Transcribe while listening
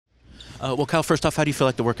Well, Kyle, first off, how do you feel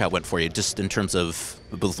like the workout went for you, just in terms of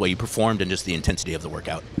both the way you performed and just the intensity of the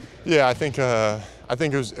workout? Yeah, I think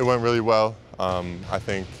it went really well. I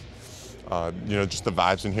think just the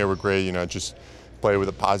vibes in here were great. Just play with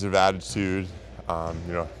a positive attitude.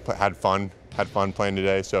 Had fun playing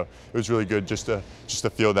today. So it was really good just to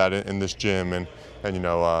feel that in this gym, and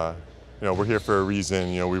we're here for a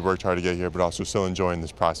reason. We worked hard to get here, but also still enjoying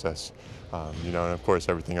this process. And of course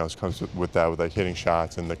everything else comes with that, with like hitting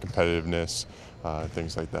shots and the competitiveness,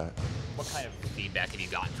 things like that. What kind of feedback have you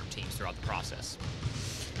gotten from teams throughout the process?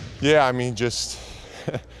 Yeah, I mean, just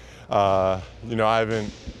I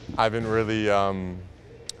haven't really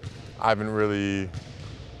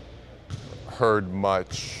heard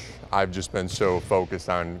much. I've just been so focused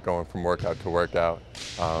on going from workout to workout,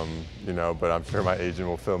 but I'm sure my agent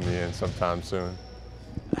will fill me in sometime soon.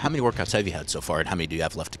 How many workouts have you had so far, and how many do you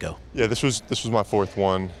have left to go? Yeah, this was my fourth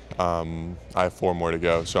one. I have 4 more to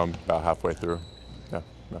go, so I'm about halfway through. Yeah.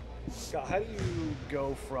 No. Scott, how do you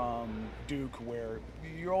go from Duke, where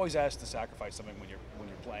you're always asked to sacrifice something when you're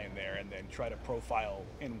playing there, and then try to profile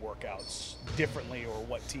in workouts differently, or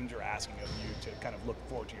what teams are asking of you to kind of look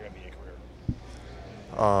forward to your NBA career?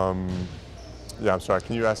 Yeah, I'm sorry.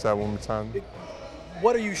 Can you ask that one more time?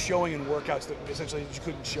 What are you showing in workouts that essentially you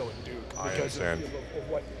couldn't show at Duke because of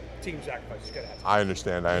what team sacrifices you got to have? I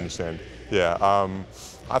understand. Yeah,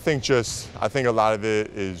 I think a lot of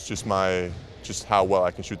it is just how well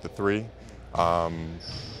I can shoot the three.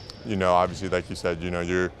 Obviously, like you said,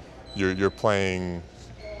 you're playing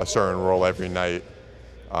a certain role every night.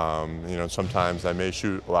 Sometimes I may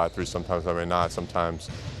shoot a lot of threes, sometimes I may not. Sometimes,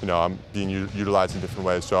 I'm being utilized in different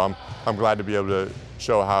ways. So I'm glad to be able to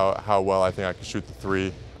show how well I think I can shoot the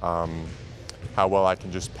three, how well I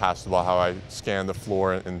can just pass the ball, how I scan the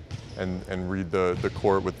floor and read the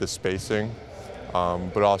court with the spacing,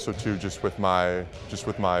 but also too just with my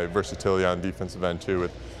versatility on the defensive end too,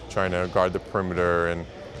 with trying to guard the perimeter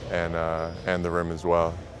and the rim as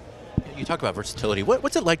well. You talk about versatility.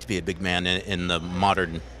 What's it like to be a big man in the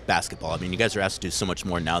modern basketball? I mean, you guys are asked to do so much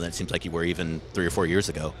more now than it seems like you were even 3 or 4 years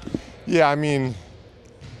ago. Yeah, I mean,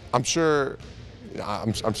 I'm sure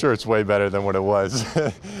it's way better than what it was.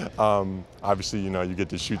 Obviously, you get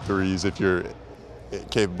to shoot threes if you're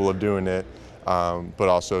capable of doing it, but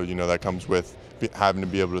also, that comes with having to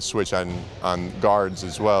be able to switch on guards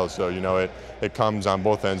as well. So, it comes on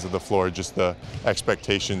both ends of the floor, just the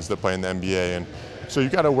expectations that play in the NBA. And so you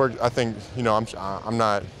got to work. I think, I'm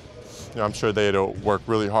sure they had to work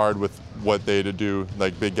really hard with what they had to do,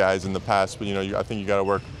 like big guys in the past. But I think you got to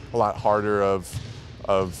work a lot harder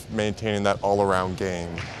of maintaining that all-around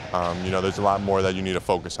game. There's a lot more that you need to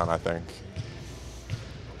focus on, I think.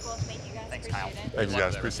 Well, thank you guys. Thanks, Kyle. Thanks,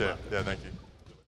 guys. Appreciate it. Yeah, thank you.